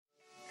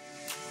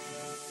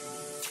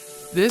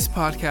This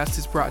podcast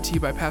is brought to you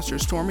by Pastor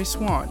Stormy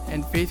Swann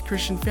and Faith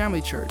Christian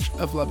Family Church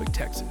of Lubbock,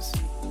 Texas.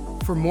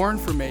 For more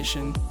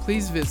information,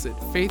 please visit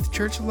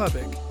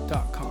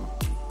faithchurchlubbock.com.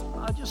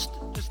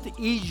 Just to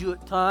ease you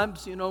at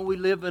times, we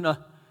live in a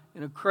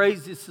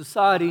crazy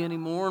society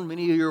anymore, and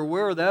many of you are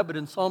aware of that, but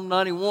in Psalm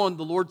 91,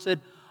 the Lord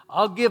said,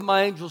 I'll give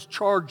my angels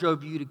charge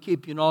over you to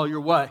keep you in all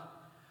your way.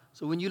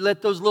 So when you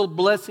let those little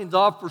blessings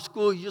off for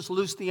school, you just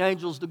loose the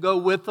angels to go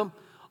with them.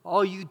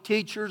 All you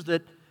teachers,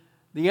 that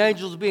the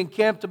angels will be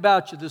encamped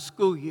about you this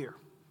school year.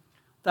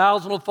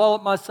 1,000 will fall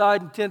at my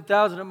side and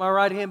 10,000 at my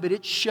right hand, but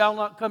it shall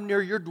not come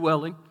near your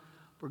dwelling,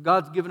 for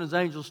God's given His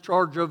angels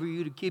charge over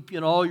you to keep you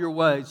in all your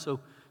ways. So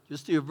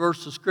just a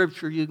verse of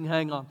Scripture you can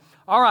hang on.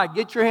 All right,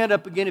 get your hand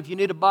up again if you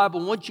need a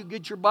Bible. Once you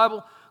get your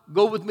Bible,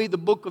 go with me the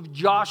book of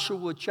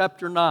Joshua,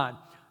 chapter 9.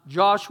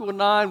 Joshua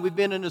 9, we've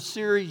been in a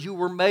series, You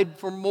Were Made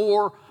for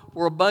More,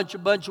 for a bunch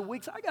of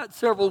weeks. I got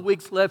several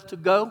weeks left to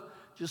go.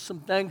 Just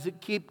some things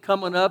that keep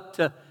coming up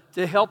to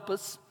help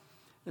us.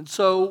 And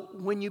so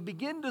when you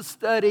begin to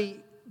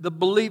study the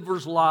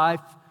believer's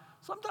life,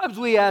 sometimes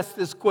we ask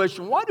this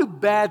question, why do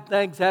bad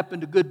things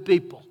happen to good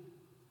people?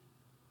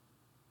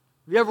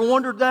 Have you ever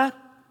wondered that?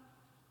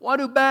 Why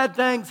do bad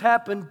things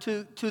happen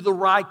to the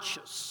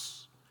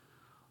righteous?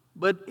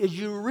 But as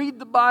you read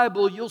the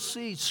Bible, you'll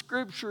see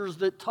scriptures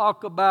that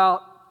talk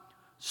about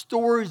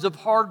stories of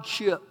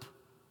hardship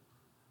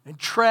and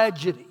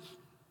tragedy.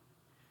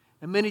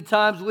 And many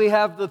times we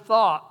have the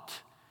thought,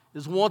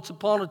 is once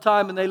upon a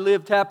time and they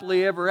lived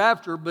happily ever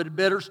after, but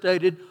better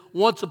stated,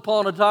 once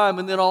upon a time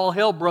and then all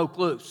hell broke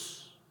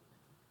loose.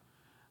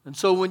 And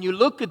so when you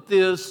look at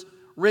this,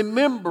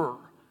 remember,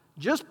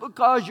 just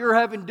because you're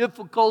having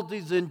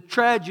difficulties and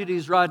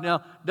tragedies right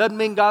now, doesn't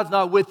mean God's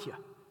not with you.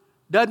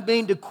 Doesn't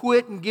mean to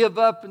quit and give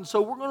up. And so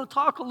we're going to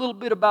talk a little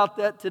bit about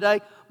that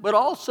today, but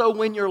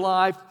also in your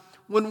life,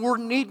 when we're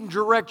needing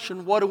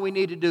direction, what do we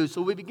need to do?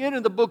 So we begin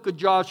in the book of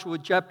Joshua,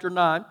 chapter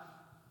 9,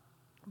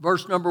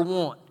 verse number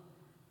 1.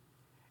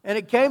 And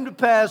it came to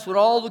pass when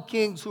all the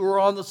kings who were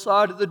on the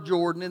side of the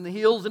Jordan, in the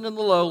hills and in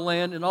the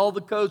lowland, and all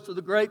the coasts of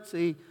the great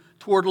sea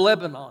toward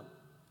Lebanon,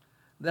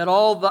 that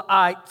all the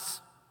ites,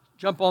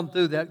 jump on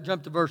through that,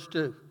 jump to verse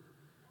 2.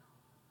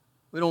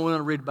 We don't want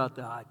to read about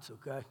the ites,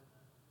 okay?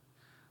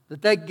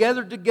 That they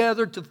gathered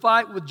together to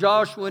fight with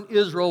Joshua and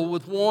Israel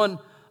with one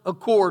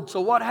accord.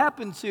 So what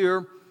happens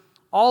here,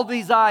 all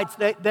these ites,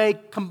 they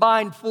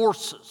combined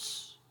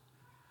forces.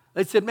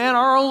 They said, man,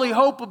 our only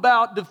hope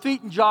about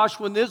defeating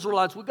Joshua and the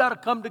Israelites, we've got to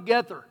come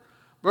together.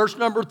 Verse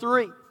number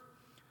 3.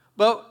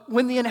 But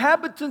when the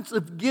inhabitants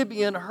of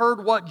Gibeon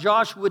heard what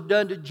Joshua had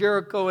done to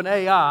Jericho and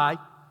Ai,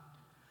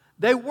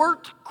 they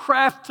worked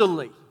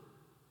craftily.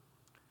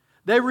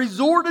 They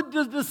resorted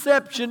to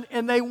deception,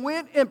 and they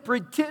went and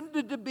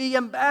pretended to be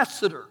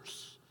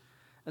ambassadors.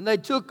 And they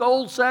took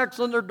old sacks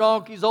on their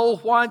donkeys,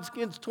 old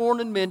wineskins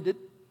torn and mended,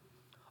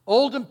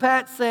 old and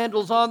patched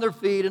sandals on their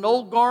feet, and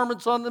old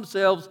garments on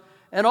themselves,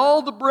 and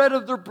all the bread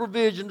of their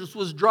provisions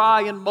was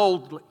dry and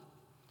moldly.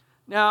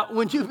 Now,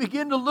 when you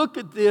begin to look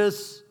at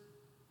this,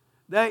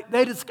 they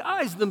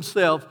disguise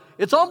themselves.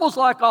 It's almost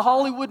like a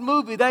Hollywood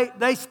movie.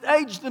 They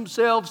stage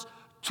themselves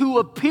to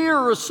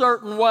appear a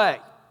certain way.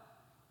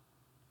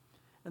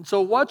 And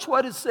so watch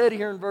what is said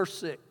here in verse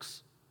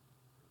 6.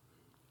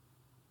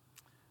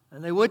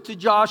 And they went to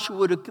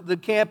Joshua to the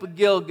camp of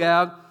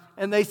Gilgal,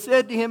 and they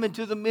said to him and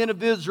to the men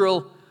of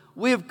Israel,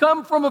 we have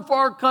come from a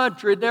far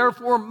country,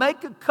 therefore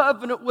make a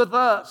covenant with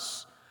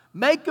us.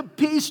 Make a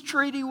peace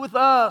treaty with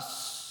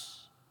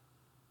us.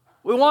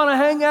 We want to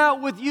hang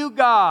out with you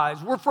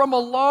guys. We're from a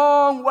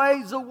long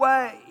ways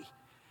away.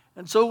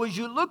 And so as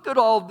you look at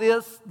all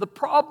this, the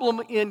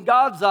problem in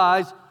God's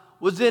eyes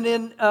was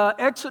in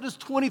Exodus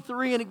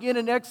 23 and again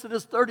in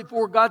Exodus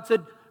 34, God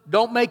said,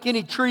 don't make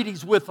any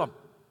treaties with them.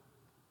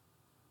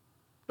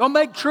 Don't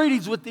make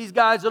treaties with these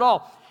guys at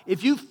all.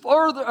 If you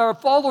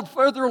followed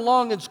further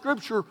along in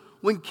Scripture,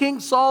 when King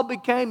Saul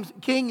became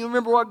king, you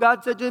remember what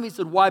God said to him? He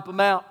said, wipe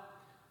them out.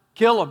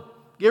 Kill them.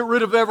 Get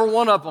rid of every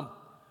one of them.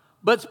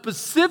 But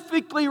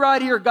specifically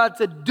right here, God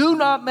said, do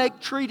not make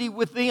treaty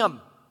with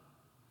them.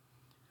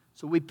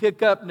 So we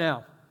pick up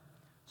now.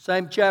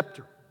 Same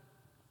chapter.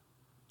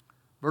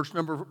 Verse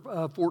number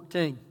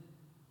 14.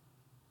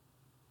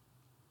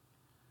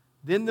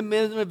 Then the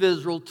men of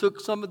Israel took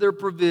some of their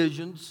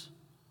provisions,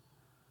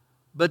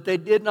 but they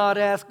did not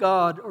ask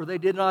God, or they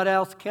did not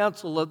ask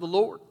counsel of the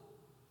Lord.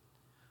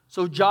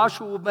 So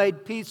Joshua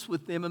made peace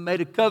with them and made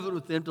a covenant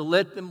with them to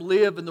let them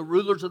live, and the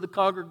rulers of the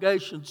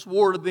congregation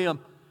swore to them.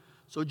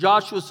 So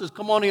Joshua says,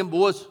 come on in,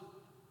 boys.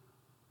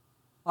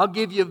 I'll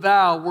give you a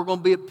vow. We're going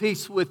to be at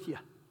peace with you.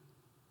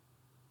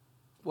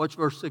 Watch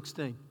verse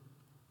 16.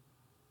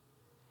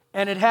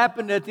 And it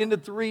happened at the end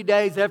of 3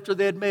 days after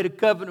they had made a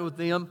covenant with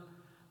them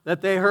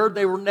that they heard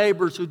they were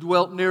neighbors who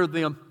dwelt near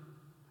them.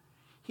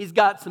 He's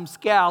got some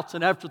scouts,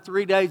 and after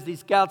 3 days, these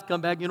scouts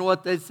come back. You know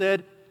what they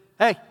said?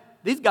 Hey,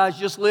 these guys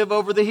just live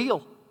over the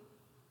hill.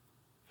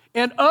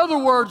 In other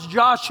words,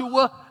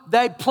 Joshua,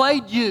 they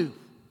played you.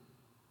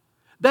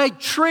 They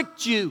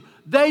tricked you.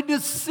 They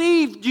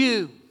deceived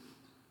you.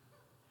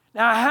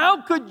 Now,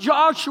 how could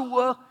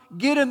Joshua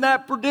get in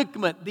that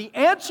predicament? The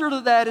answer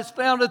to that is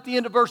found at the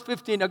end of verse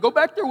 15. Now, go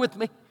back there with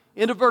me,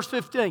 into verse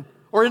 15,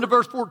 or into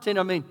verse 14,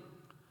 I mean.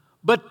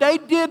 But they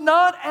did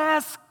not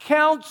ask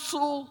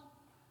counsel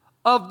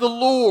of the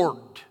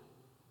Lord.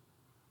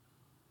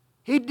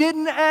 He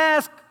didn't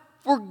ask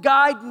for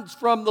guidance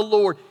from the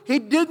Lord. He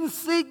didn't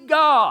seek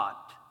God.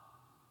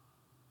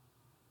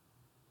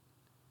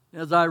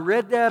 As I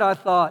read that, I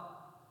thought,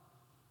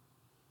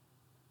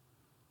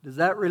 does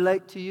that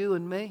relate to you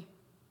and me?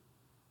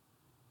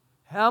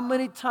 How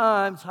many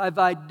times have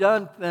I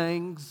done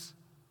things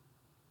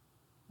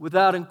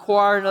without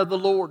inquiring of the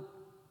Lord?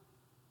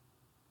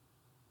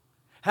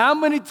 How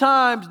many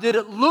times did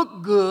it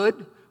look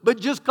good, but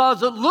just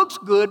because it looks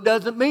good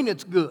doesn't mean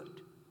it's good?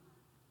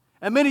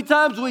 And many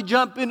times we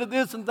jump into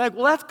this and think,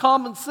 well, that's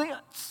common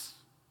sense.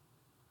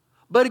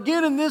 But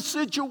again, in this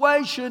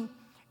situation,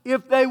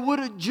 if they would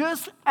have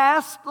just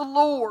asked the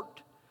Lord.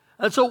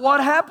 And so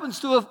what happens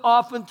to us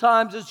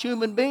oftentimes as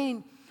human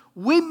beings,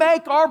 we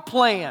make our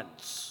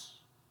plans.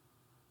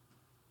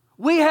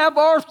 We have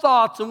our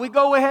thoughts and we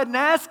go ahead and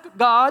ask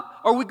God,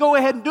 or we go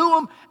ahead and do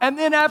them, and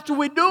then after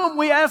we do them,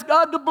 we ask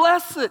God to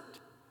bless it.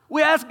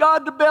 We ask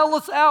God to bail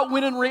us out,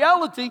 when in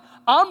reality,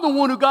 I'm the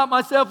one who got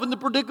myself in the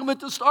predicament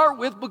to start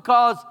with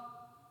because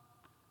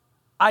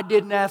I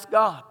didn't ask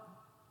God.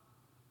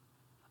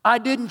 I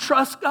didn't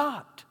trust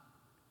God.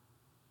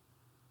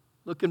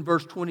 Look in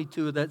verse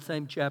 22 of that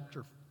same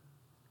chapter.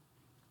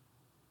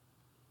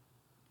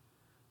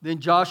 Then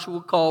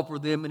Joshua called for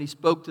them and he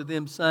spoke to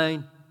them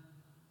saying,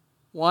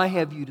 why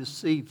have you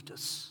deceived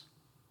us?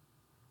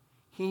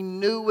 He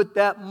knew at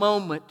that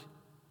moment,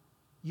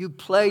 you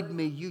played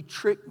me, you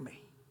tricked me.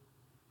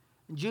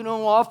 And you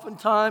know,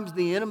 oftentimes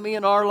the enemy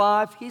in our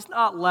life, he's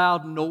not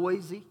loud and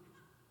noisy.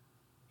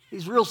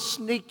 He's real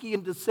sneaky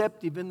and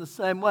deceptive in the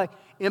same way.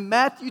 In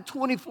Matthew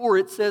 24,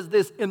 it says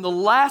this, in the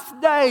last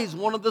days,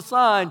 one of the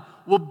signs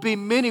will be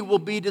many will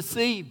be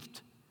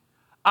deceived.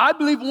 I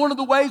believe one of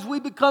the ways we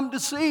become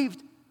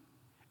deceived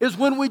is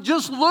when we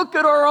just look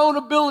at our own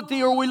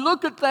ability, or we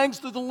look at things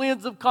through the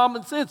lens of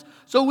common sense.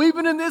 So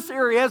even in this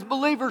area, as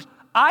believers,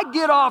 I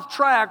get off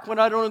track when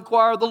I don't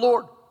inquire of the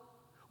Lord.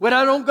 When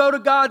I don't go to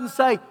God and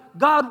say,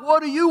 God,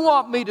 what do you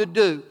want me to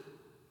do?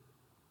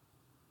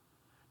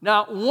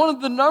 Now, one of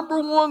the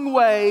number one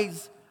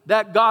ways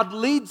that God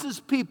leads His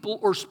people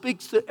or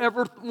speaks to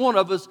every one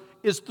of us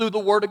is through the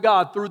Word of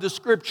God, through the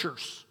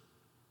Scriptures.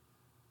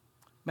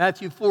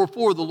 Matthew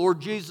 4:4, the Lord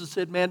Jesus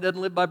said, man doesn't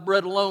live by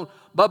bread alone,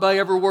 but by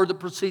every word that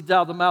proceeds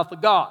out of the mouth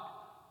of God.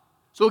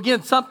 So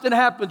again, something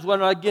happens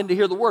when I begin to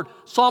hear the Word.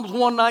 Psalms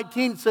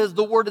 119 says,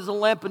 the Word is a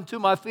lamp unto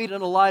my feet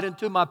and a light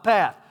unto my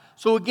path.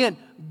 So again,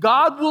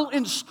 God will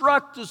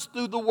instruct us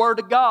through the Word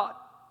of God.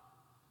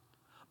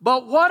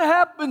 But what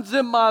happens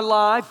in my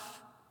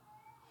life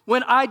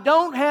when I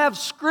don't have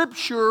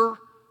Scripture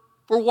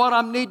for what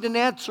I'm needing an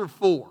answer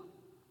for?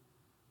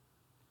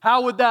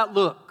 How would that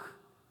look?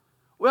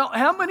 Well,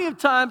 how many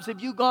times have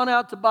you gone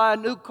out to buy a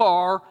new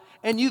car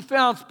and you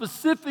found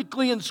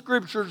specifically in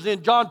Scriptures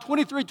in John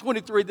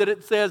 23:23 that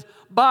it says,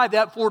 buy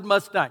that Ford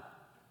Mustang?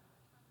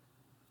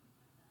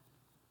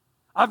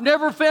 I've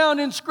never found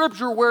in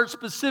Scripture where it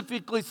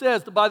specifically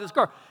says to buy this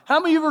car. How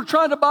many of you are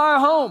trying to buy a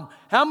home?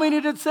 How many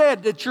did it say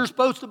that you're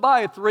supposed to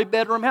buy a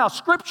 3-bedroom house?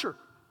 Scripture.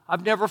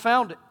 I've never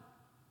found it.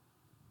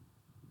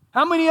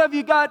 How many of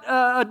you got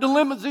a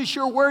dilemma this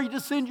year where you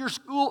just send your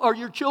school or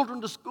your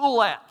children to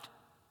school at?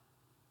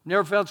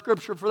 Never found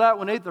Scripture for that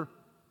one either.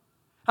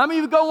 How many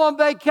of you go on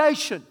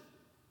vacation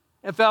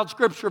and found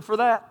Scripture for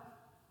that?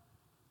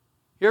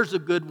 Here's a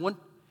good one.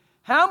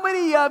 How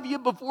many of you,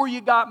 before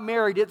you got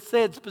married, it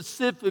said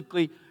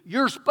specifically,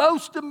 you're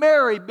supposed to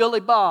marry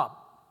Billy Bob?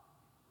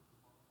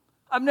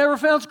 I've never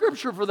found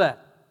Scripture for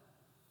that.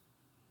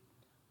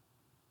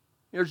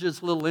 Here's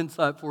just a little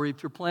insight for you.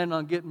 If you're planning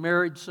on getting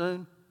married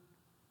soon,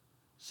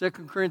 2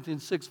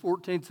 Corinthians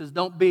 6:14 says,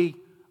 don't be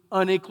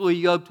unequally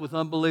yoked with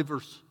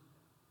unbelievers.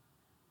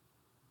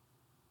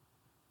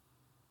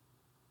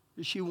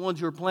 If you ones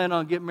who are planning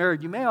on getting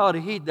married, you may ought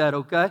to heed that,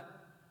 okay?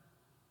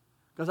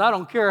 Because I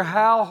don't care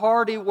how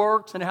hard he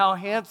works and how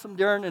handsome,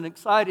 daring, and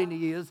exciting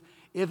he is.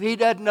 If he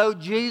doesn't know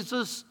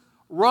Jesus,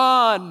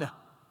 run.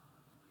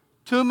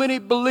 Too many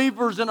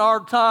believers in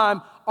our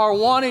time are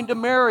wanting to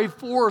marry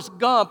Forrest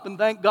Gump and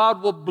think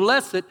God will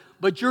bless it,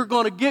 but you're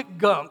going to get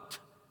gunked.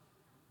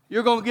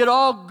 You're going to get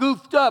all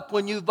goofed up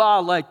when you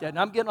violate that. And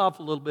I'm getting off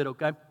a little bit,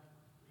 okay?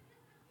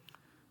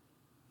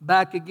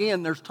 Back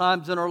again, there's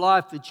times in our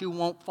life that you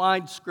won't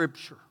find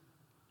Scripture.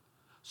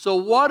 So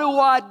what do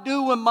I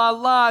do in my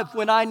life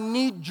when I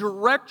need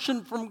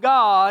direction from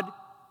God,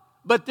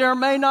 but there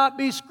may not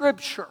be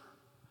Scripture?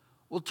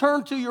 Well,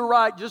 turn to your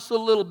right just a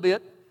little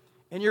bit,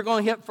 and you're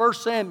going to hit 1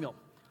 Samuel.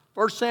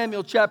 1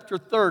 Samuel chapter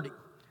 30.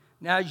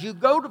 Now, as you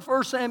go to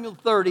 1 Samuel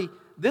 30,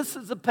 this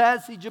is a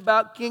passage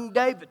about King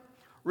David.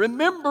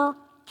 Remember,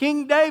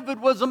 King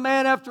David was a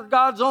man after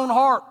God's own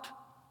heart.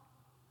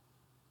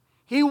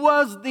 He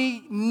was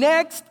the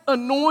next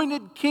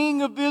anointed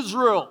king of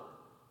Israel.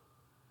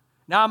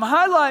 Now, I'm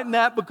highlighting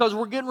that because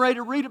we're getting ready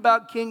to read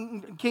about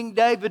King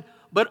David,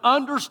 but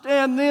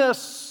understand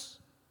this.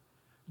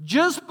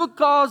 Just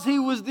because he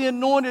was the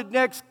anointed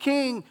next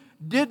king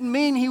didn't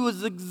mean he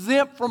was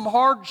exempt from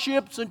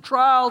hardships and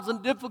trials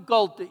and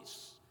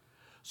difficulties.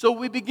 So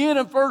we begin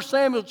in 1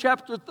 Samuel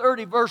chapter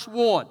 30, verse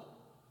 1.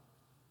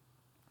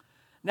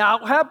 Now,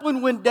 it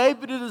happened when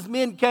David and his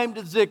men came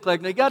to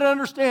Ziklag. Now, you got to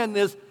understand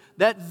this,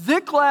 that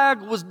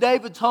Ziklag was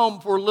David's home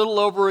for a little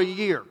over a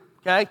year,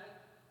 okay?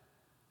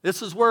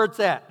 This is where it's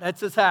at.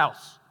 That's his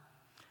house.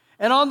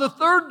 And on the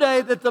third day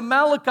that the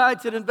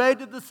Amalekites had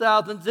invaded the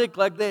south in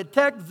Ziklag, they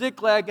attacked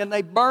Ziklag and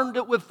they burned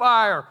it with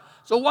fire.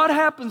 So what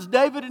happens?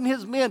 David and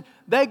his men,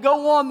 they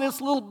go on this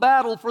little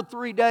battle for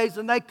 3 days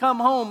and they come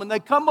home and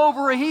they come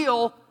over a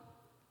hill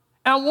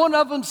and one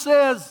of them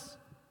says,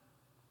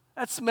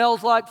 that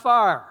smells like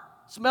fire,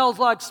 smells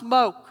like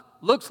smoke,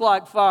 looks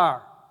like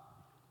fire.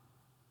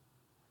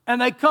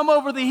 And they come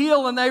over the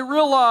hill and they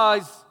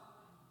realize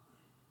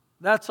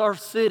that's our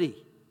city.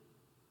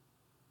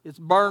 It's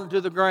burned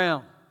to the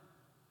ground.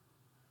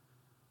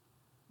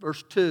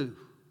 Verse 2.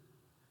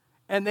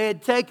 And they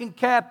had taken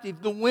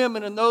captive the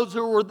women and those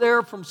who were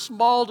there from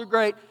small to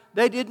great.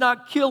 They did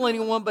not kill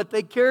anyone, but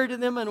they carried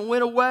them and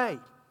went away.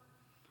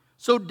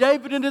 So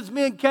David and his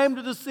men came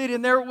to the city,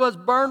 and there it was,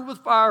 burned with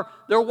fire.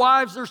 Their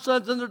wives, their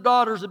sons, and their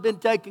daughters had been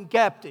taken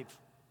captive.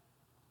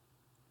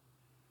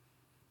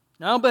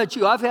 Now, I'll bet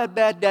you, I've had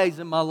bad days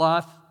in my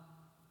life,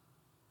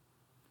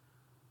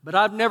 but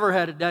I've never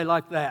had a day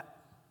like that.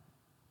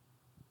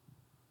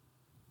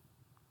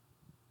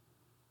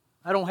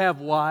 I don't have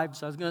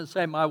wives. I was going to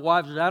say my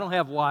wives, I don't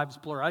have wives,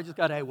 plural. I just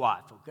got a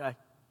wife, okay?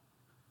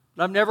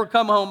 But I've never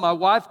come home. My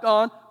wife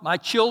gone, my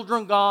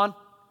children gone,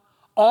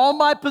 all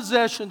my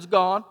possessions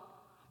gone,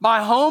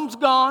 my home's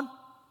gone.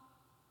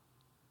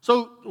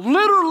 So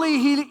literally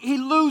he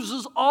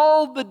loses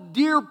all the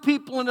dear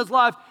people in his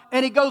life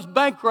and he goes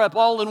bankrupt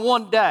all in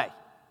one day.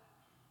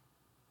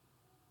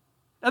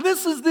 Now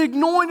this is the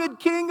anointed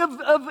king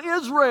of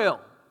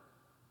Israel.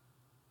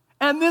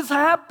 And this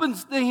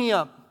happens to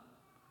him.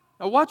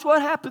 Now watch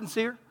what happens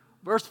here.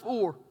 Verse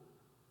 4.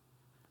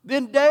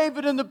 Then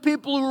David and the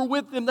people who were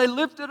with him, they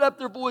lifted up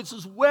their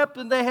voices, wept,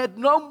 and they had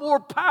no more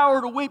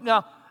power to weep.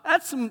 Now,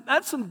 that's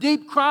some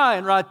deep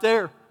crying right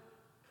there.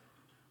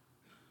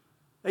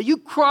 Now, you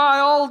cry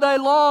all day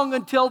long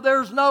until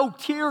there's no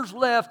tears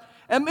left.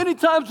 And many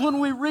times when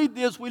we read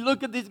this, we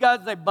look at these guys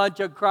and say, bunch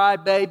of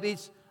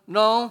crybabies.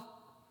 No.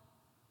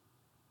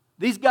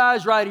 These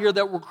guys right here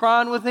that were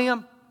crying with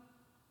him,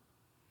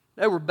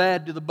 they were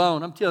bad to the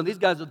bone. I'm telling you, these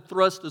guys would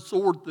thrust a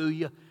sword through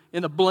you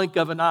in the blink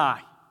of an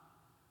eye.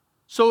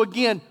 So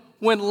again,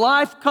 when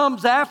life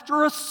comes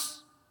after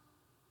us,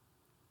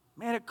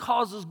 man, it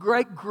causes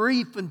great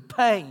grief and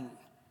pain.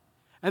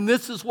 And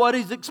this is what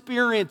he's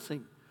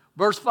experiencing.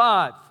 Verse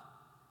 5.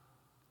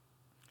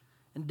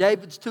 And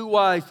David's two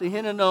wives,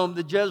 Ahinoam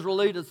the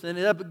Jezreelitess and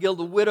Abigail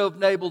the widow of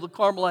Nabal the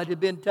Carmelite, had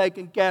been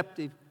taken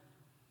captive.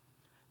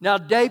 Now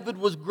David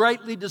was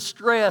greatly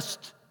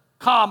distressed,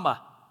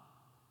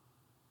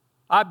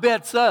 I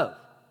bet so.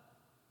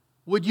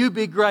 Would you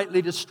be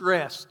greatly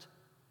distressed?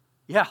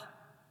 Yeah.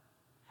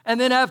 And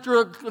then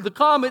after the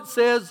comment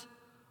says,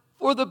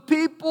 for the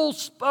people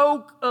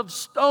spoke of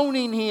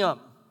stoning him.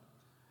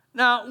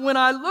 Now, when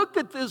I look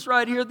at this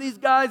right here, these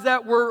guys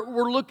that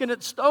were looking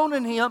at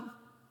stoning him,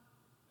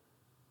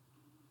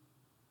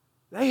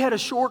 they had a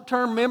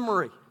short-term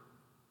memory.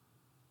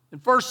 In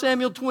 1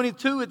 Samuel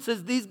 22, it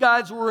says these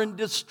guys were in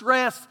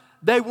distress.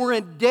 They were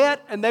in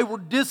debt and they were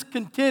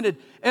discontented.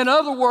 In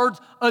other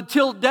words,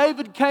 until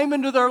David came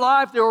into their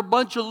life, they were a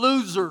bunch of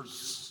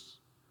losers.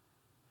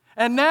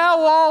 And now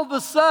all of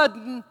a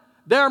sudden,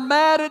 they're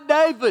mad at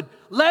David.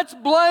 Let's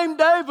blame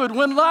David.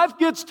 When life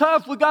gets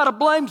tough, we got to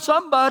blame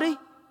somebody.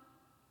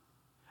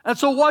 And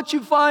so what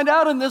you find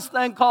out in this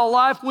thing called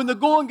life, when the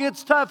going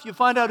gets tough, you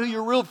find out who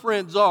your real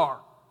friends are.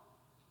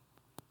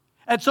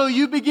 And so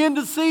you begin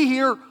to see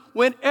here,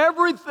 when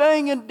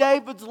everything in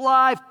David's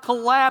life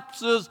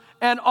collapses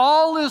and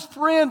all his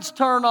friends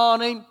turn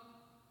on him,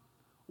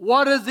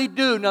 what does he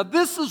do? Now,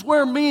 this is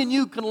where me and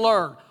you can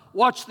learn.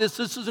 Watch this.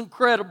 This is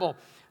incredible.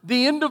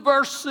 The end of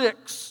verse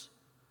 6.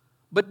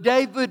 But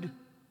David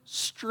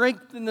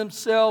strengthened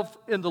himself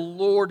in the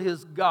Lord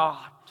his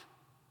God.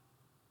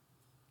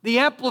 The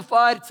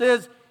Amplified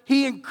says,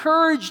 he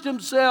encouraged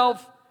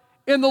himself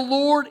in the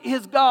Lord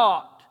his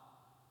God.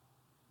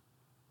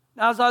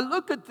 Now, as I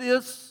look at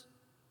this,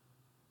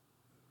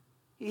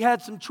 he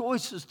had some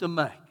choices to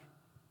make.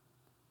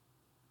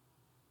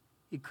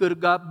 He could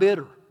have got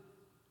bitter.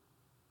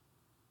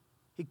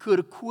 He could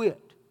have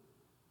quit.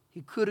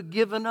 He could have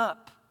given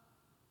up.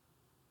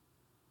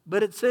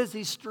 But it says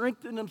he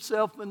strengthened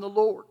himself in the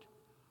Lord.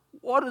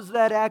 What does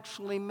that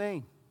actually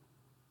mean?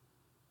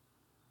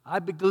 I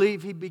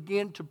believe he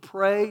began to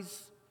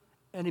praise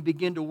and he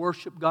began to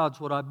worship God,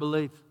 is what I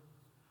believe.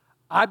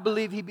 I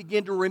believe he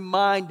began to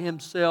remind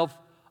himself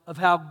of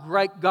how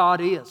great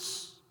God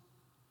is.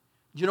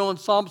 You know, in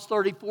Psalms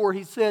 34,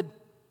 he said,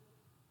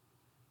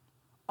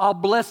 I'll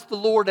bless the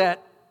Lord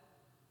at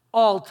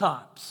all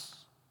times.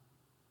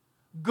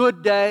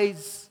 good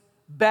days,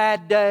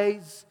 bad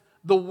days,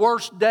 the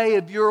worst day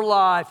of your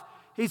life.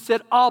 He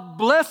said, I'll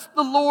bless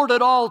the Lord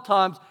at all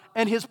times,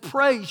 and His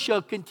praise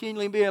shall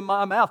continually be in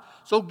my mouth.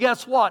 So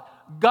guess what?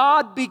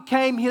 God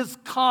became his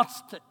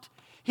constant.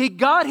 He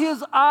got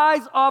his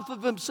eyes off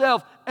of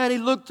himself and he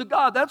looked to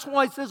God. That's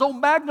why he says, oh,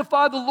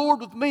 magnify the Lord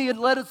with me and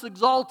let us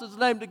exalt His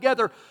name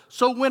together.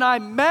 So when I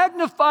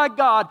magnify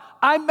God,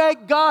 I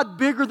make God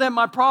bigger than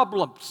my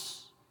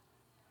problems.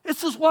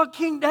 This is what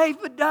King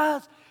David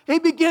does. He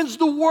begins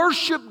to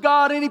worship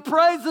God and he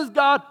praises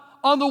God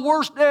on the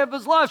worst day of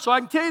his life. So I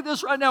can tell you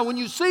this right now. When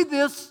you see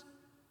this,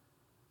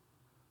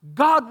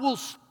 God will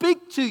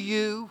speak to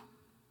you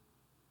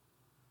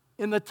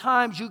in the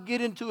times you get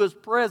into His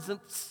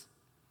presence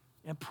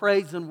and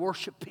praise and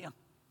worship Him.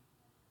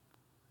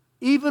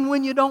 Even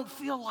when you don't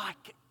feel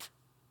like it.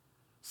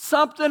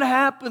 Something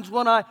happens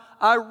when I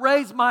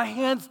raise my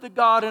hands to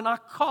God and I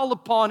call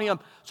upon Him.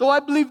 So I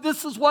believe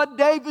this is what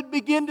David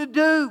began to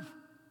do.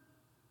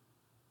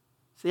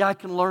 See, I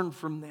can learn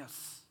from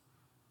this.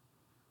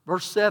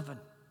 Verse 7.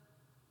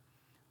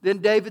 Then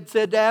David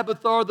said to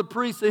Abiathar the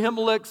priest,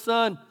 Ahimelech's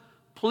son,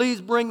 please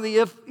bring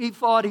the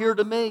ephod here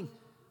to me.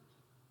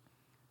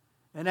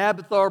 And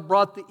Abiathar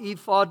brought the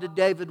ephod to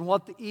David. And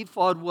what the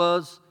ephod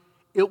was,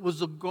 it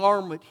was a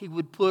garment he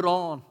would put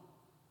on.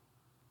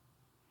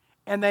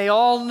 And they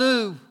all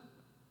knew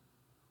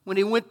when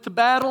he went to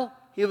battle,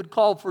 he would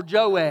call for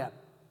Joab.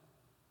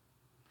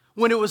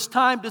 When it was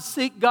time to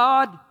seek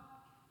God,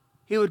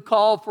 he would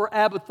call for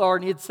Abiathar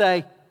and he'd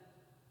say,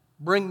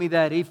 bring me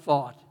that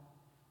ephod.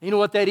 You know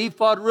what that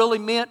ephod really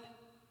meant?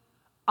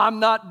 I'm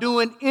not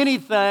doing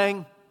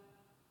anything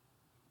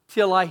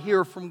till I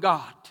hear from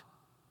God.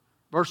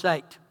 Verse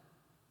 8.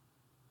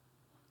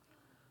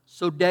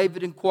 So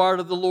David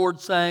inquired of the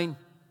Lord, saying,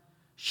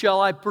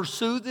 shall I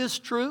pursue this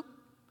troop?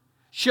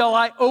 Shall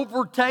I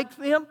overtake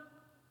them?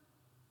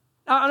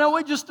 Now,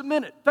 wait just a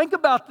minute. Think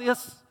about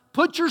this.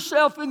 Put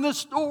yourself in this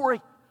story.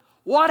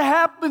 What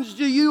happens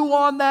to you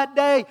on that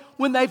day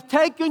when they've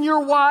taken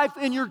your wife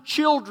and your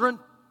children?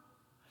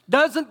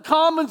 Doesn't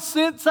common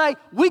sense say,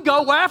 we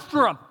go after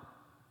them?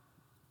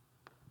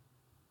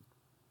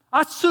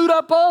 I suit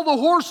up all the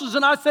horses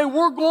and I say,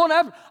 we're going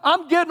after,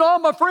 I'm getting all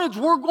my friends,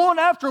 we're going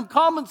after them.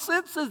 Common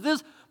sense says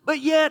this, but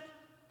yet,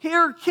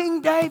 here King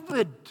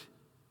David,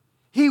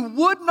 he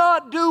would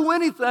not do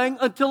anything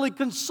until he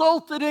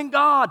consulted in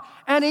God.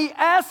 And he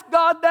asked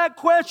God that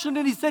question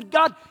and he said,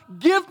 God,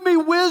 give me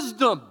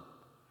wisdom.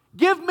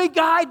 Give me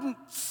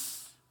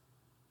guidance.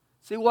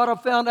 See what I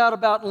found out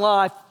about in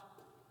life?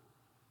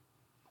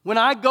 When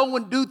I go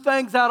and do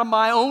things out of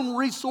my own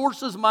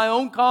resources, my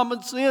own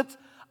common sense,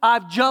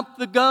 I've jumped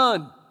the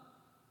gun.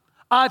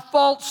 I've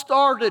false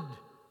started.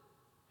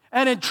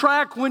 And in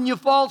track, when you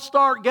false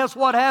start, guess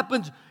what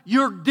happens?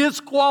 You're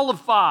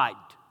disqualified.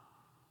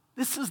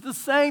 This is the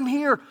same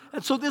here.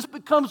 And so this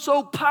becomes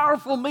so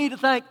powerful to me to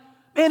think,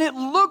 man, it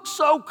looks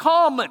so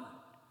common.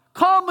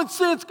 Common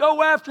sense,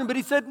 go after him. But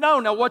he said,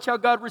 no. Now watch how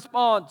God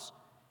responds.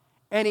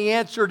 And he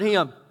answered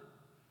him,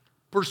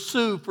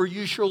 pursue, for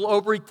you shall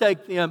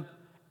overtake them,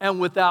 and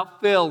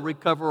without fail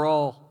recover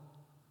all.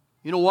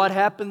 You know what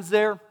happens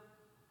there?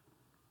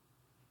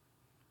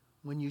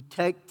 When you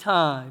take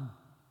time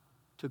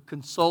to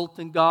consult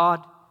in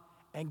God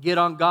and get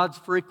on God's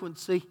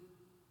frequency,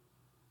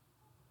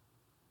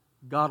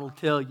 God will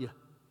tell you.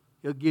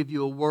 He'll give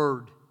you a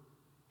word.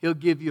 He'll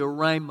give you a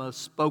rhema, a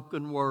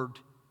spoken word.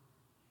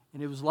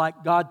 And it was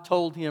like God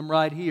told him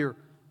right here,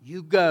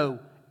 you go,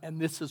 and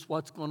this is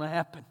what's going to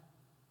happen.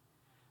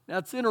 Now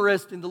it's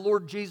interesting, the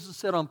Lord Jesus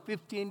said on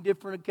 15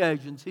 different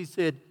occasions, He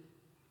said,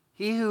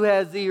 he who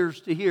has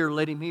ears to hear,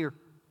 let him hear.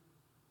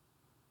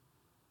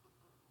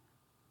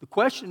 The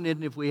question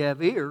isn't if we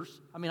have ears.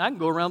 I mean, I can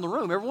go around the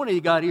room. Every one of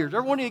you got ears.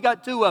 Every one of you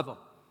got two of them.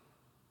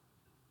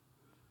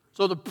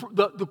 So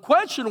the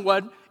question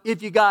wasn't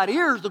if you got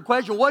ears. The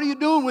question, what are you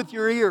doing with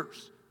your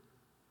ears?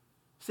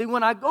 See,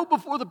 when I go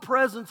before the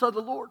presence of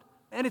the Lord,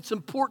 and it's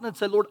important to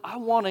say, Lord, I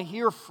want to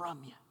hear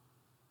from you.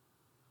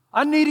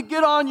 I need to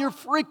get on your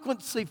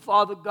frequency,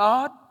 Father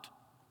God.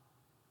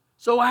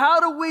 So how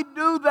do we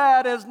do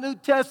that as New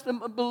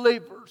Testament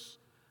believers?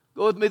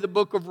 Go with me to the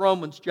book of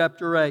Romans,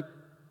 chapter 8.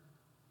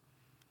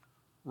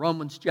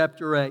 Romans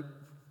chapter 8.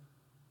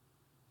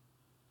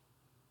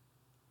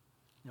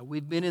 Now,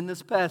 we've been in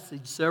this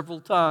passage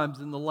several times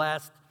in the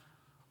last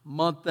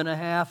month and a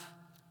half.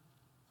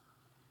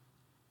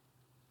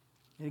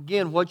 And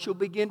again, what you'll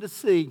begin to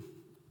see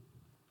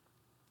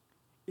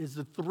is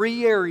the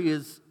three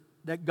areas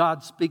that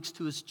God speaks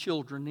to His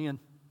children in.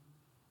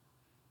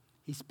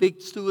 He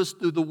speaks to us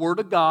through the Word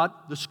of God,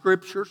 the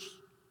Scriptures.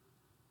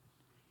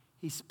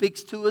 He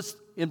speaks to us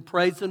in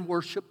praise and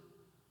worship.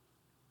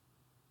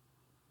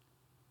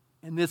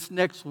 And this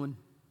next one,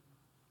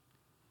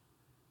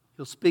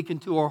 He'll speak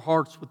into our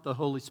hearts with the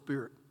Holy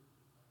Spirit.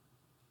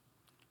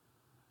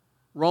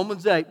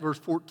 Romans 8, verse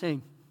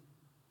 14.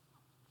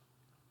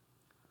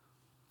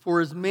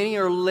 For as many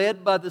are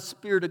led by the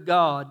Spirit of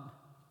God,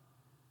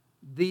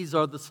 these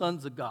are the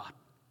sons of God.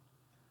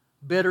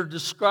 Better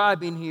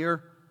describing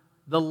here,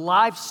 the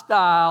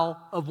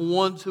lifestyle of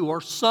ones who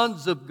are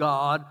sons of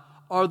God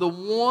are the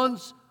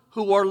ones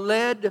who are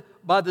led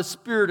by the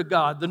Spirit of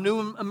God. The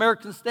New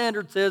American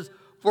Standard says,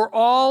 for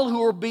all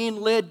who are being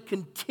led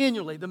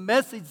continually. The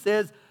Message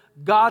says,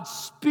 God's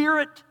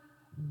Spirit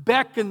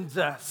beckons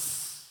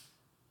us.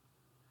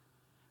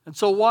 And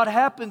so what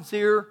happens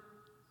here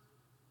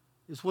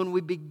is when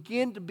we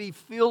begin to be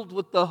filled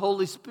with the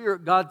Holy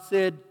Spirit, God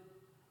said,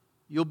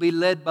 you'll be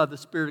led by the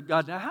Spirit of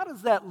God. Now, how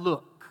does that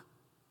look?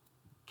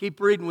 Keep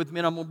reading with me,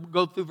 and I'm going to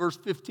go through verse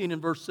 15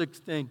 and verse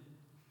 16.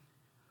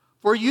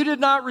 For you did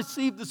not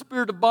receive the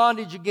spirit of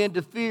bondage again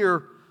to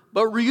fear,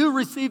 but you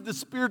received the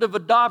spirit of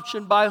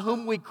adoption by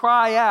whom we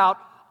cry out,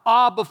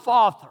 Abba,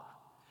 Father.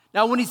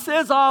 Now, when he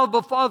says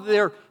Abba, Father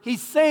there,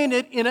 he's saying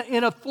it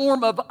in a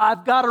form of,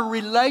 I've got a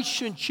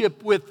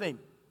relationship with him.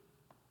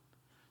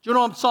 Do you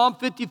know in Psalm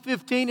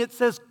 50:15 it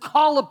says,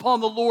 call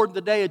upon the Lord in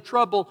the day of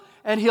trouble,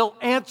 and he'll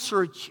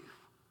answer at you.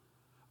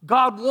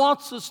 God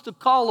wants us to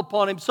call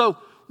upon him. So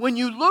when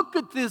you look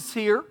at this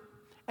here,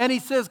 and he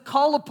says,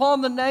 call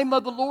upon the name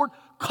of the Lord,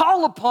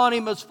 call upon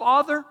him as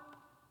Father.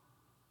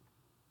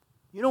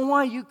 You know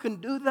why you can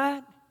do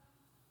that?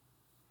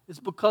 It's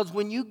because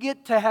when you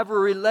get to have a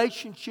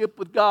relationship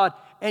with God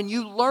and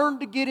you learn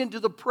to get into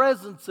the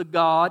presence of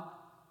God,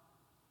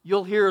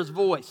 you'll hear his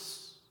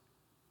voice.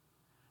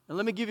 And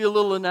let me give you a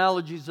little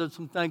analogies of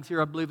some things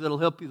here I believe that'll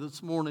help you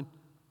this morning.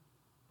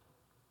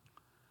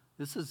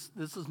 This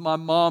is my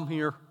mom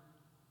here.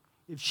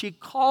 If she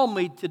called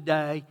me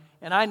today,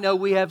 and I know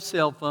we have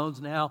cell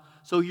phones now,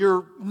 so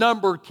your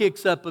number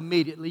kicks up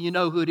immediately. You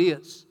know who it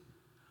is.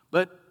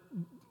 But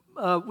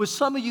with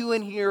some of you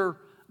in here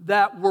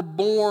that were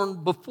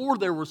born before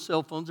there were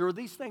cell phones, there were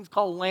these things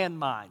called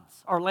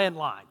landmines, or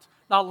landlines,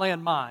 not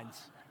landmines.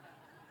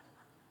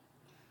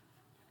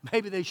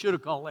 Maybe they should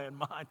have called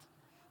landmines.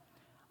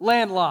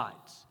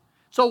 Landlines.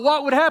 So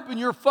what would happen?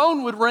 Your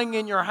phone would ring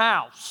in your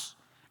house,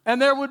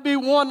 and there would be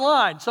one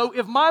line. So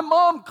if my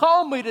mom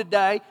called me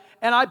today,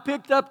 and I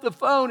picked up the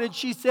phone and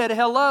she said,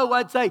 hello,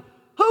 I'd say,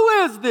 who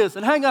is this?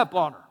 And hang up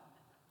on her.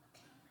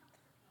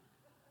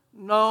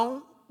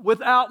 No,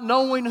 without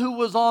knowing who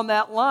was on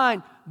that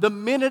line, the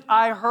minute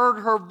I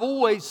heard her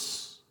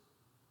voice,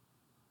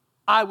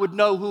 I would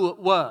know who it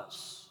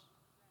was.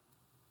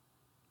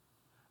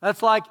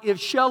 That's like if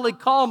Shelley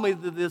called me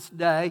this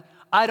day,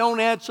 I don't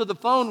answer the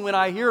phone when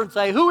I hear her and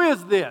say, who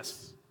is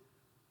this?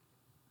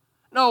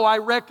 No, I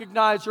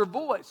recognize her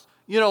voice.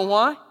 You know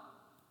why?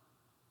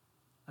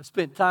 I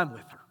spent time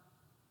with her.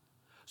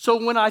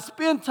 So when I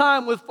spend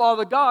time with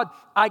Father God,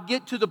 I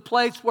get to the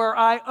place where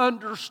I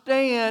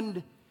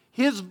understand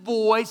his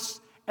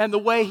voice and the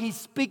way he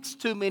speaks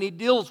to me and he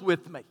deals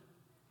with me.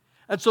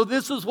 And so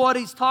this is what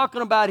he's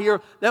talking about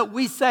here, that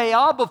we say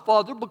Abba,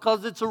 Father,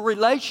 because it's a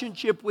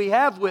relationship we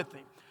have with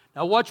him.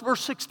 Now watch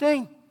verse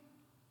 16.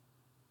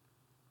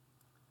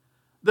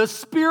 The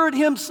Spirit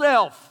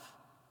himself,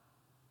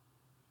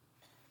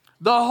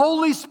 the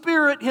Holy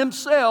Spirit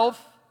himself,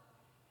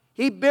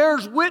 he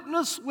bears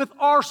witness with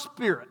our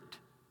spirit.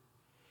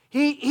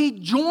 He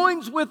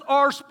joins with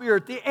our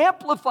spirit. The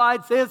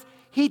Amplified says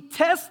he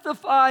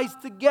testifies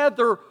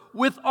together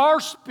with our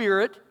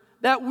spirit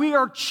that we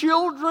are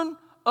children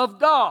of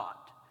God.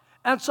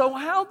 And so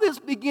how this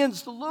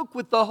begins to look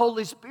with the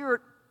Holy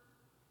Spirit,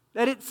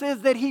 that it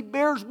says that he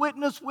bears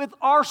witness with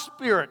our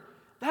spirit.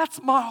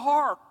 That's my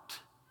heart.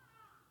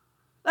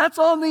 That's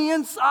on the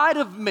inside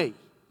of me.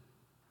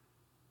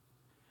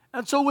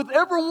 And so with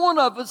every one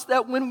of us,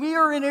 that when we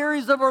are in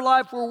areas of our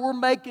life where we're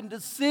making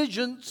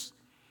decisions,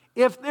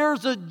 if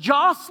there's a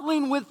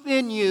jostling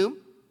within you,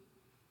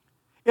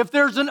 if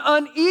there's an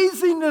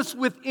uneasiness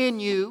within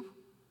you,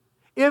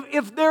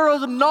 if there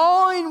is a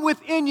gnawing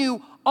within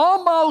you,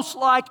 almost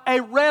like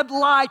a red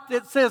light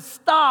that says,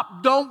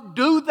 stop, don't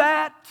do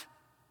that,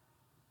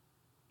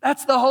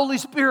 that's the Holy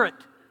Spirit.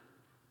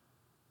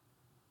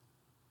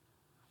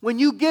 When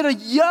you get a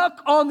yuck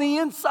on the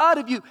inside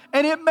of you,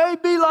 and it may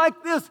be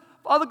like this,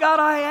 Father God,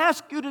 I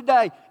ask you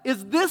today,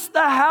 is this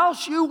the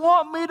house you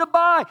want me to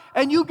buy?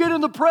 And you get in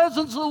the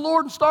presence of the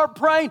Lord and start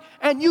praying,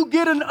 and you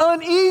get an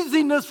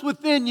uneasiness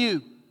within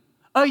you,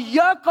 a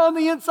yuck on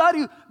the inside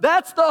of you.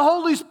 That's the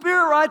Holy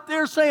Spirit right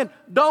there saying,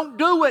 don't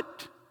do it.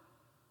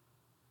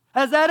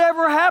 Has that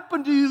ever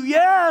happened to you?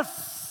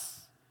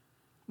 Yes.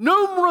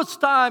 Numerous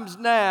times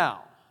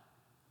now.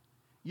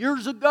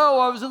 Years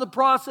ago, I was in the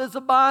process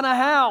of buying a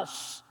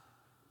house.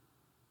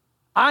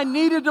 I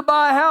needed to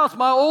buy a house.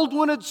 My old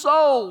one had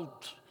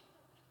sold.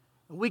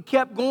 And we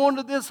kept going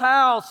to this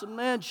house, and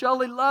man,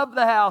 Shelley loved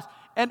the house.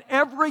 And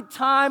every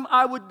time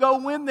I would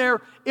go in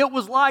there, it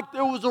was like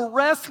there was a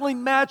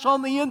wrestling match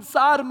on the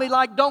inside of me,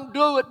 like, don't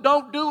do it,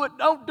 don't do it,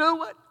 don't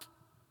do it.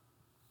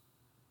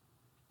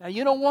 Now,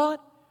 you know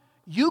what?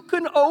 You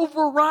can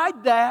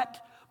override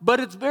that, but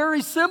it's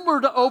very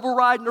similar to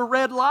overriding a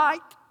red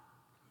light.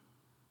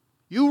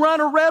 You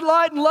run a red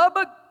light in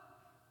Lubbock.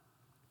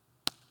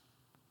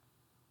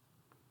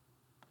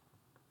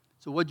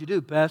 So what'd you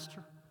do,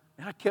 Pastor?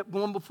 And I kept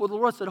going before the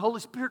Lord. I said, Holy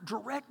Spirit,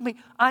 direct me.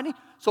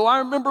 So I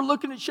remember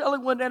looking at Shelley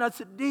one day and I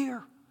said,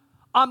 dear,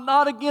 I'm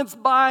not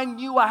against buying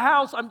you a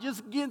house. I'm just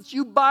against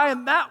you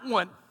buying that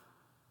one.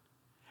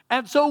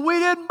 And so we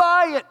didn't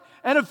buy it.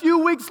 And a few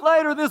weeks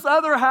later, this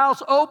other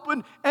house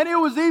opened, and it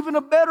was even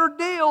a better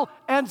deal.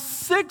 And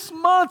 6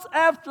 months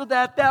after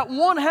that, that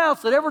one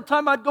house, that every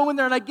time I'd go in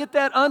there and I'd get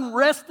that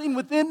unresting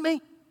within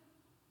me,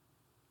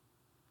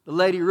 the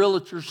lady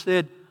realtor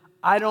said,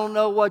 I don't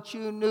know what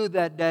you knew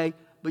that day,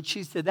 but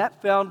she said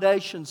that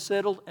foundation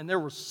settled, and there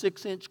were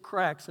 6-inch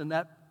cracks in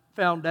that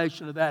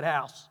foundation of that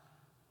house.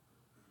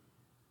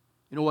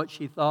 You know what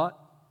she thought?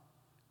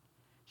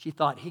 She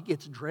thought, he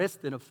gets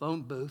dressed in a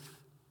phone booth.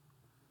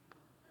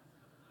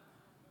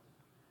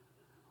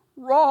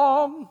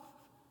 Wrong.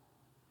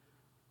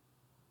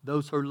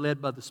 Those who are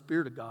led by the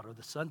Spirit of God are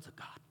the sons of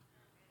God.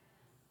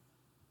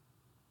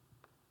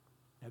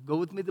 Now go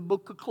with me to the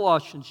book of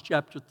Colossians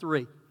chapter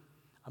 3.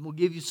 I'm going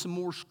to give you some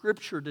more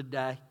scripture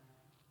today.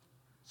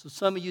 So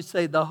some of you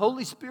say, the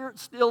Holy Spirit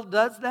still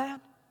does that?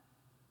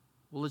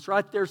 Well, it's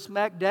right there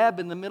smack dab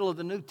in the middle of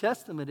the New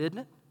Testament, isn't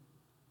it?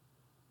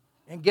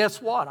 And guess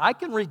what? I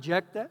can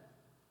reject that.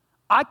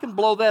 I can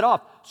blow that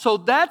off. So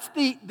that's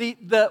the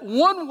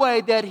one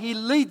way that he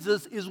leads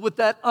us is with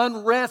that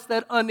unrest,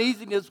 that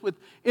uneasiness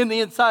within the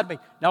inside of me.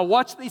 Now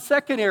watch the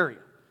second area.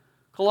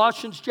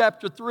 Colossians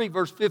chapter 3,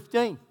 verse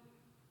 15.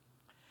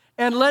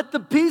 And let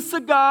the peace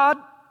of God,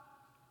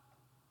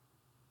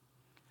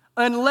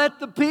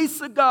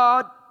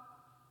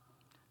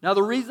 now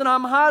the reason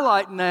I'm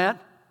highlighting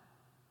that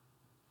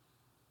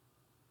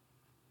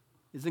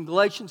is in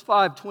Galatians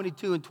 5,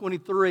 22 and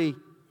 23,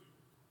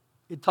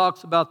 it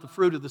talks about the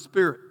fruit of the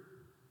Spirit.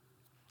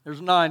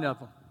 There's 9 of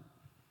them.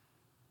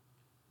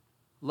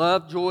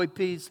 Love, joy,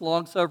 peace,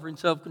 long-suffering,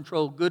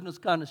 self-control, goodness,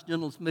 kindness,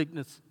 gentleness,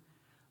 meekness.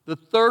 The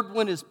third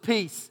one is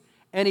peace.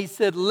 And he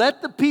said,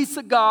 let the peace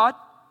of God,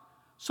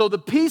 so the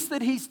peace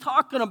that he's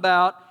talking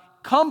about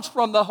comes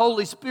from the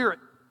Holy Spirit.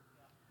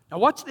 Now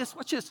watch this,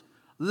 watch this.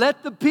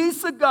 Let the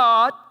peace of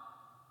God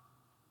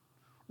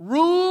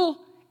rule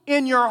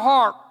in your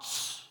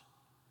hearts.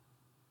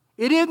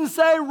 It didn't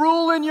say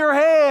rule in your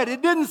head.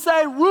 It didn't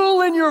say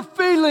rule in your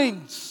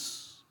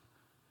feelings.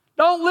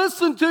 Don't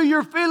listen to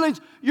your feelings.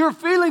 Your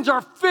feelings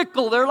are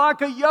fickle. They're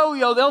like a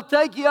yo-yo. They'll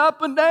take you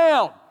up and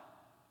down.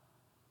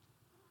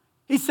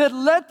 He said,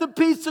 let the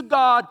peace of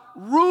God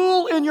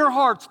rule in your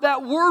hearts.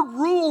 That word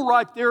rule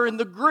right there in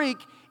the Greek,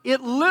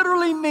 it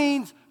literally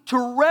means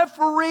to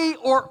referee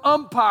or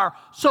umpire.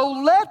 So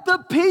let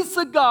the peace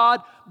of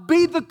God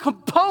be the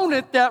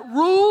component that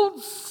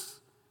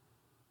rules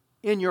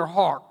in your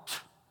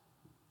heart.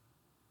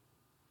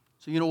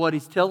 So you know what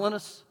he's telling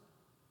us?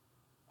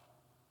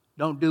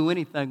 Don't do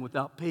anything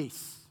without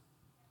peace.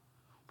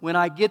 When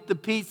I get the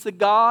peace of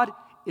God,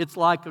 it's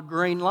like a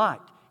green light.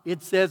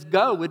 It says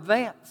go,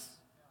 advance.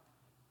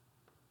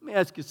 Let me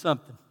ask you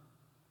something.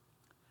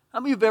 How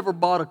many of you have ever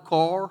bought a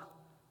car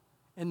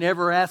and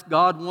never asked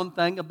God one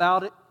thing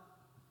about it?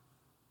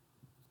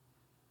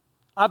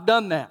 I've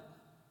done that.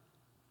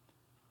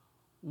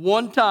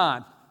 One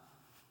time.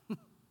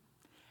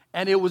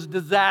 And it was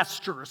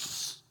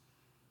disastrous.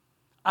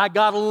 I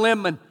got a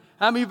lemon.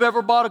 How many of you have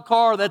ever bought a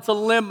car that's a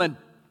lemon?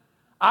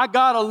 I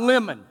got a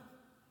lemon.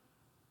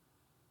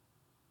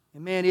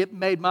 And man, it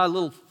made my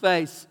little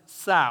face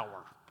sour.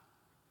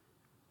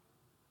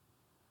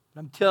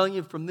 I'm telling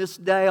you, from this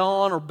day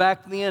on or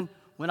back then,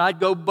 when I'd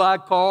go buy a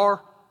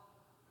car,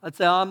 I'd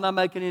say, I'm not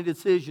making any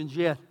decisions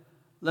yet.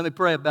 Let me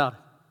pray about it.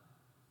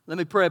 Let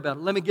me pray about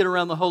it. Let me get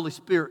around the Holy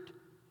Spirit.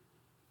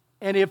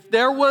 And if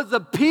there was a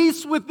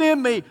peace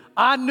within me,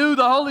 I knew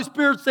the Holy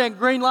Spirit saying,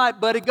 green light,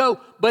 buddy, go.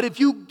 But if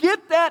you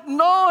get that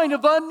gnawing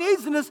of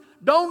uneasiness,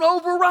 don't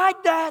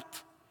override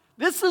that.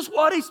 This is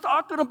what he's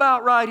talking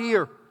about right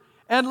here.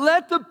 And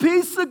let the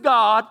peace of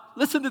God,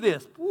 listen to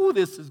this. Ooh,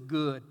 this is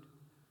good.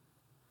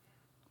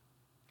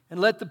 And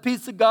let the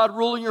peace of God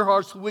rule in your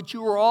hearts, to which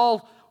you were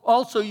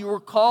you were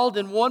called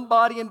in one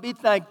body, and be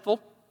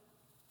thankful.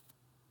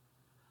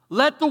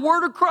 Let the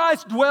word of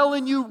Christ dwell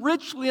in you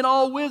richly in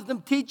all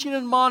wisdom, teaching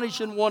and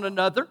admonishing one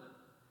another.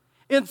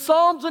 In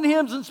psalms and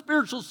hymns and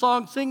spiritual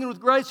songs, singing with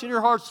grace in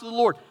your hearts to the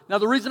Lord. Now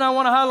the reason I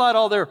want to highlight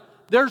all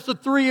there's the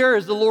 3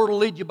 areas the Lord will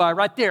lead you by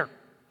right there.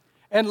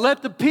 And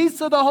let the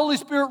peace of the Holy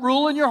Spirit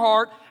rule in your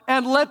heart,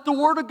 and let the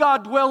word of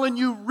God dwell in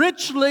you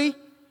richly.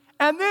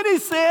 And then he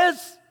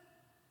says,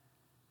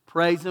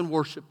 praise and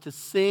worship, to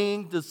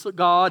sing to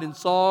God in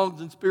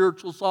songs and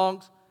spiritual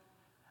songs.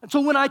 And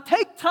so when I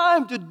take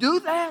time to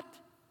do that,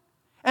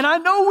 and I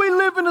know we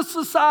live in a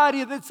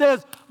society that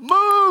says,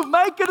 move,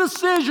 make a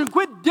decision,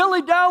 quit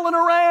dilly-dallying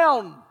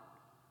around.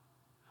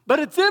 But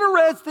it's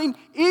interesting,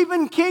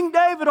 even King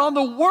David, on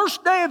the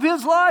worst day of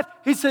his life,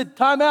 he said,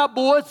 time out,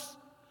 boys.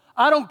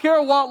 I don't care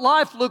what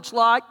life looks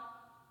like.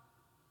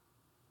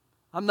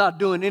 I'm not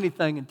doing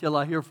anything until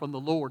I hear from the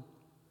Lord.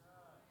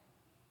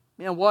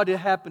 Man, what would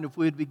happen if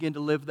we would begin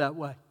to live that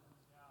way?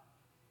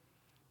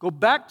 Go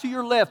back to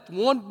your left,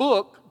 one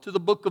book, to the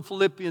book of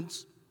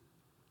Philippians.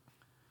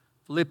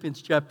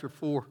 Philippians chapter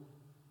 4.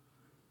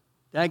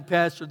 Dang,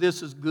 Pastor,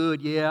 this is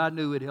good. Yeah, I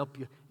knew it'd help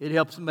you. It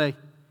helps me.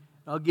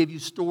 I'll give you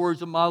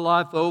stories of my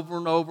life over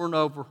and over and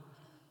over.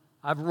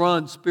 I've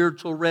run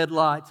spiritual red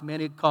lights.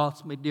 Man, it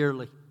cost me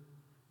dearly.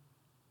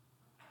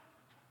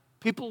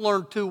 People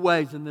learn two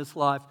ways in this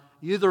life.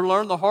 You either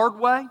learn the hard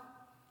way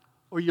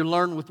or you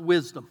learn with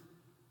wisdom.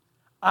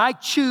 I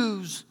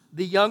choose,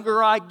 the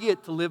younger I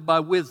get, to live by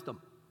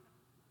wisdom.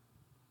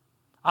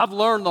 I've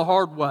learned the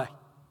hard way.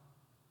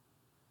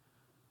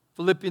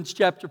 Philippians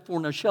chapter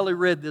 4. Now, Shelley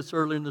read this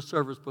earlier in the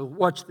service, but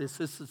watch this.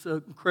 This is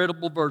an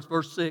incredible verse.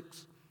 Verse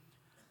 6.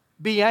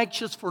 Be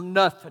anxious for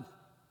nothing.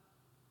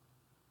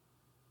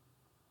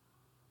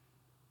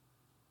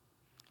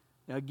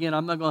 Now, again,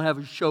 I'm not going to have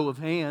a show of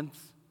hands.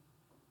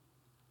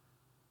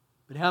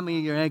 But how many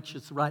of you are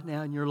anxious right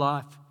now in your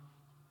life?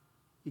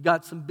 You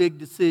got some big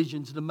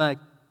decisions to make.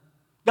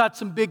 Got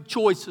some big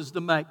choices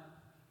to make.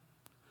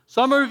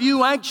 Some of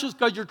you are anxious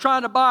because you're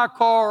trying to buy a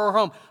car or a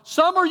home.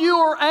 Some of you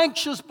are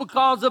anxious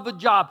because of a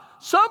job.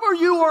 Some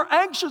of you are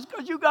anxious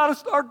because you got to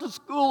start to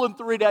school in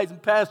 3 days,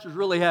 and Pastor's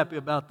really happy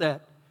about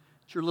that.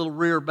 It's your little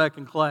rear back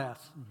in class.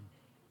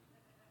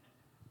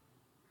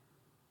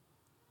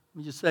 Let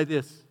me just say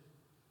this.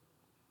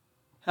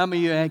 How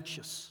many of you are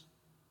anxious?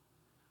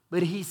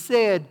 But he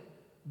said,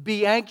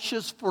 be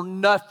anxious for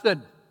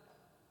nothing.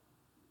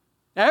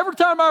 Now, every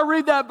time I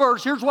read that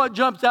verse, here's what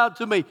jumps out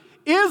to me.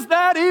 Is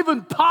that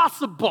even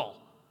possible?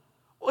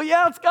 Well,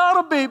 yeah, it's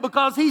got to be,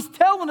 because he's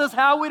telling us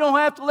how we don't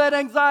have to let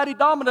anxiety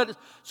dominate us.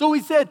 So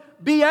he said,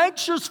 be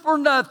anxious for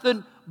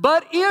nothing,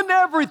 but in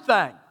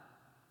everything.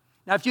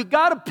 Now, if you've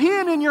got a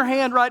pen in your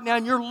hand right now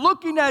and you're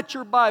looking at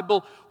your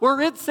Bible where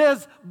it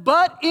says,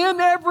 but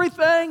in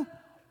everything,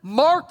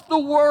 mark the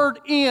word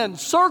in,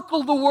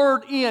 circle the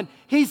word in.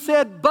 He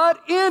said,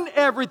 but in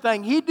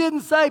everything. He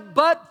didn't say,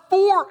 but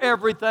for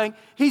everything.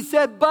 He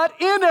said, but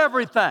in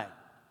everything.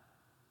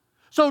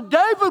 So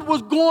David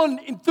was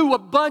going through a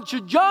bunch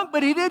of junk,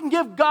 but he didn't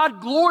give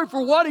God glory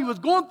for what he was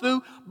going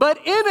through. But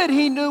in it,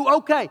 he knew,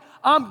 okay,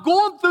 I'm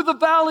going through the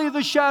valley of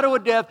the shadow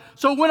of death.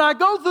 So when I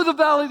go through the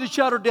valley of the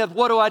shadow of death,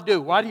 what do I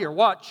do? Right here,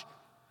 watch.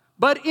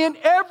 But in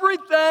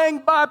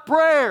everything by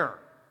prayer.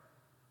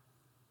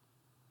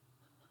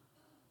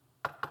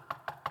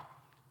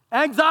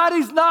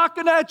 Anxiety's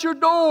knocking at your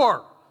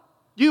door.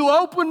 Do you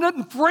open it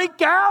and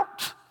freak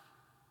out?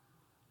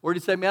 Or do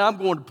you say, man, I'm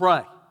going to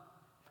pray?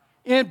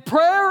 In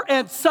prayer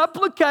and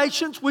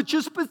supplications, which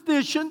is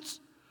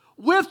petitions,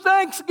 with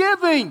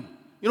thanksgiving.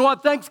 You know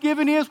what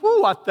thanksgiving is?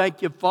 Woo, I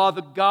thank you,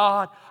 Father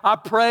God. I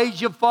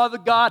praise you, Father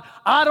God.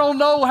 I don't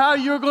know how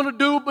you're going to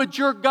do it, but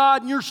you're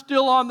God and you're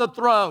still on the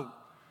throne.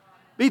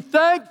 Be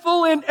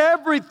thankful in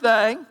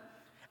everything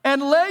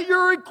and let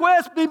your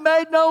requests be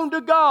made known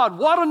to God.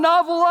 What a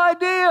novel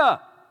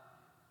idea.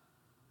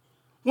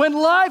 When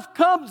life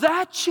comes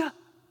at you,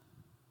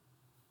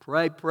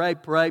 pray, pray,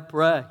 pray,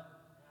 pray.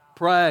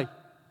 Pray.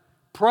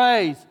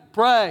 Praise,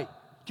 pray.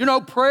 Do you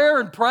know prayer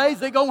and praise,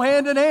 they go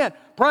hand in hand.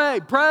 Pray,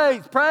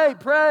 praise, pray,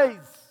 praise.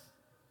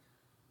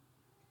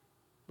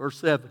 Verse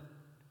 7.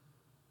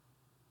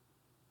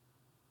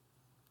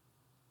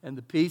 And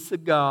the peace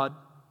of God,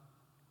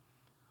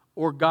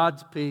 or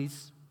God's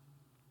peace,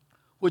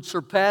 which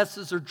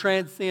surpasses or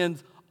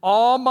transcends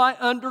all my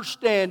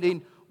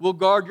understanding, will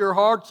guard your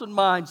hearts and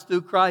minds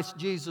through Christ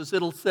Jesus.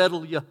 It'll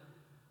settle you.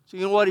 So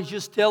you know what he's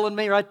just telling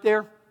me right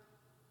there?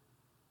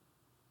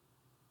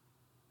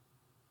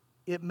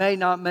 It may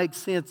not make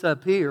sense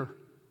up here,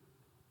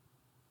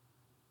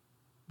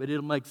 but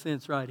it'll make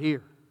sense right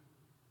here.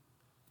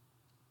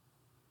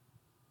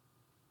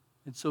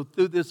 And so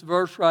through this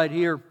verse right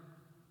here,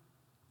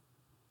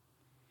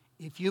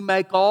 if you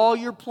make all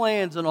your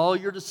plans and all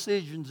your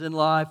decisions in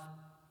life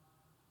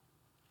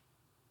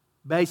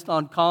based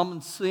on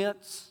common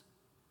sense,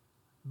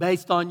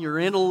 based on your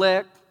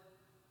intellect,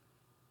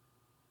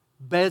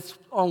 based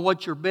on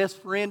what your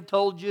best friend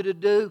told you to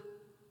do,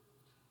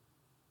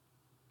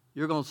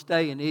 you're going to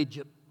stay in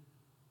Egypt.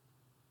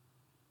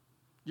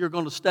 You're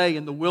going to stay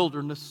in the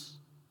wilderness,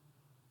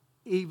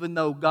 even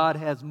though God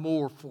has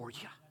more for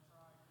you.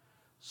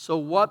 So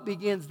what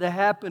begins to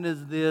happen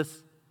is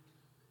this,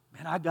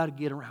 man, I got to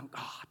get around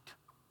God.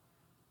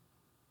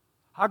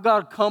 I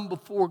got to come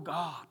before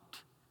God.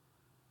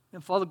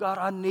 And Father God,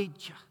 I need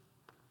you.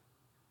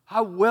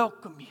 I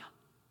welcome you.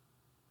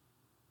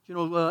 You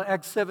know,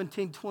 Acts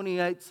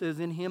 17:28 says,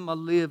 in him I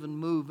live and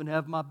move and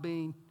have my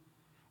being.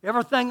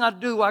 Everything I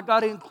do, I got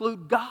to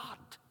include God.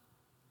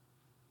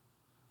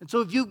 And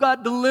so if you've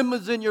got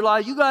dilemmas in your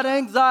life, you got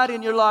anxiety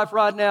in your life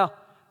right now,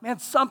 man,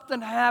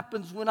 something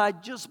happens when I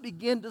just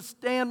begin to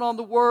stand on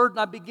the Word and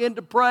I begin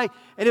to pray.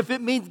 And if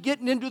it means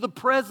getting into the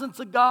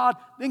presence of God,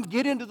 then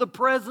get into the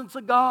presence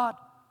of God.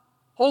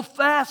 Hold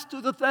fast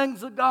to the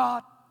things of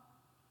God.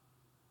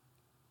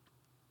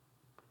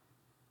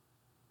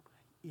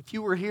 If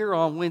you were here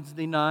on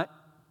Wednesday night,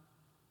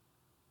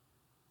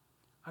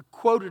 I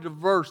quoted a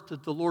verse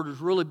that the Lord has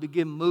really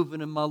begun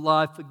moving in my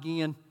life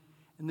again.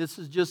 And this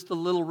is just a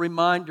little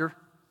reminder.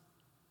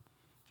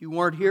 If you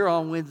weren't here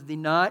on Wednesday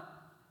night,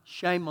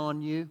 shame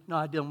on you. No,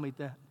 I don't mean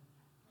that.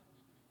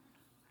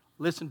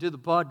 Listen to the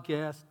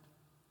podcast.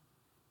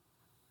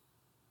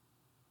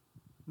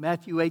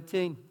 Matthew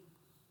 18,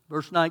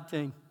 verse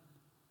 19.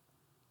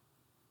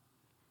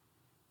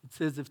 It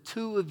says, if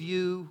two of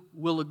you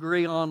will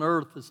agree on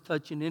earth as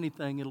touching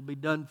anything, it'll be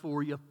done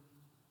for you.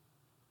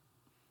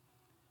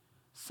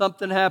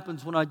 Something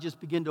happens when I just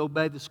begin to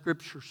obey the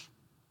Scriptures.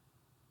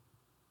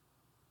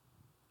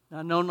 Now,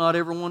 I know not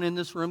everyone in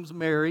this room is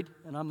married,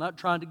 and I'm not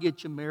trying to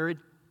get you married.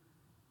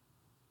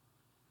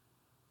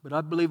 But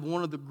I believe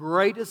one of the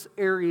greatest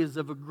areas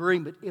of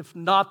agreement, if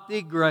not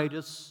the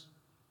greatest,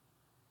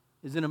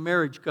 is in a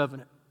marriage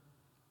covenant.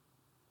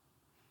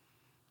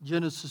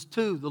 Genesis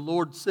 2, the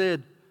Lord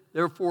said,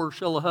 therefore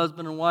shall a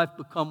husband and wife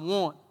become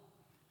one.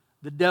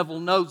 The devil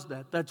knows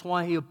that. That's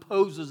why he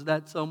opposes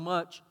that so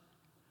much.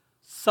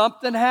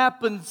 Something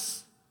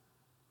happens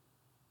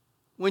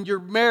when you're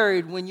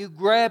married, when you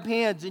grab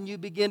hands and you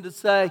begin to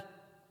say,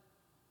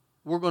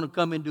 we're going to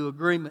come into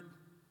agreement.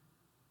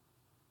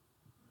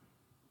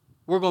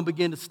 We're going to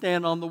begin to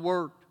stand on the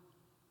Word.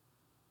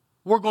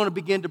 We're going to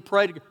begin to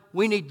pray together.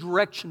 We need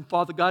direction,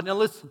 Father God. Now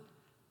listen,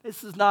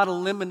 this is not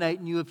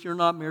eliminating you if you're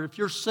not married. If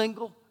you're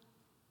single,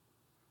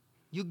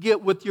 you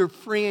get with your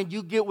friend,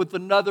 you get with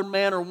another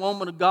man or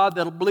woman of God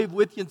that'll believe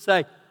with you and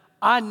say,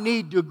 I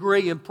need to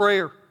agree in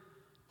prayer.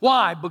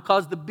 Why?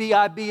 Because the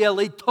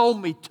Bible told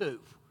me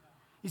to.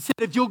 He said,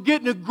 if you'll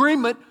get in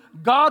agreement,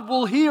 God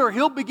will hear.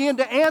 He'll begin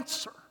to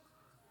answer.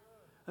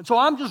 And so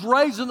I'm just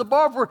raising the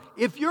bar for,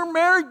 if you're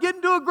married, get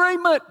into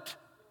agreement.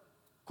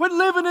 Quit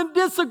living in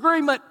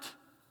disagreement.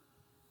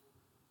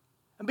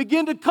 And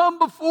begin to come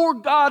before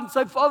God and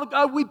say, Father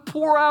God, we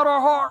pour out our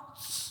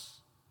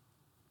hearts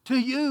to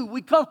you.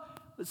 We come.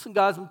 Listen,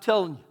 guys, I'm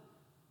telling you,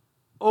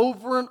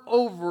 over and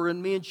over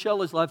in me and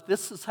Shelley's life,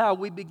 this is how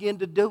we begin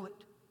to do it.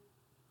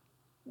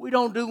 We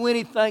don't do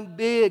anything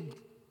big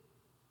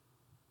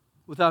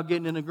without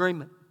getting in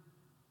agreement.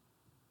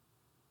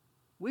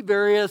 We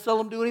very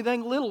seldom do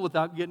anything little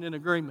without getting in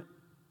agreement.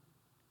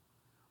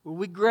 Where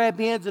we grab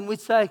hands and we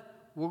say,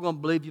 we're going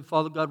to believe you,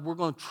 Father God. We're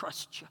going to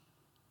trust you.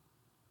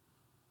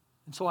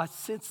 And so I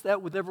sense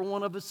that with every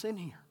one of us in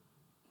here.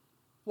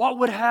 What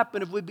would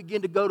happen if we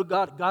begin to go to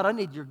God? God, I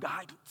need your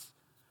guidance.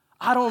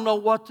 I don't know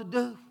what to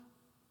do.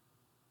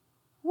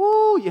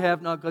 Woo, you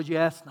have not because you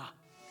ask not.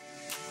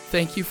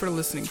 Thank you for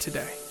listening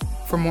today.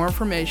 For more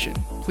information,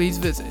 please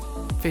visit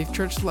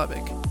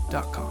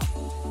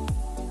faithchurchlubbock.com.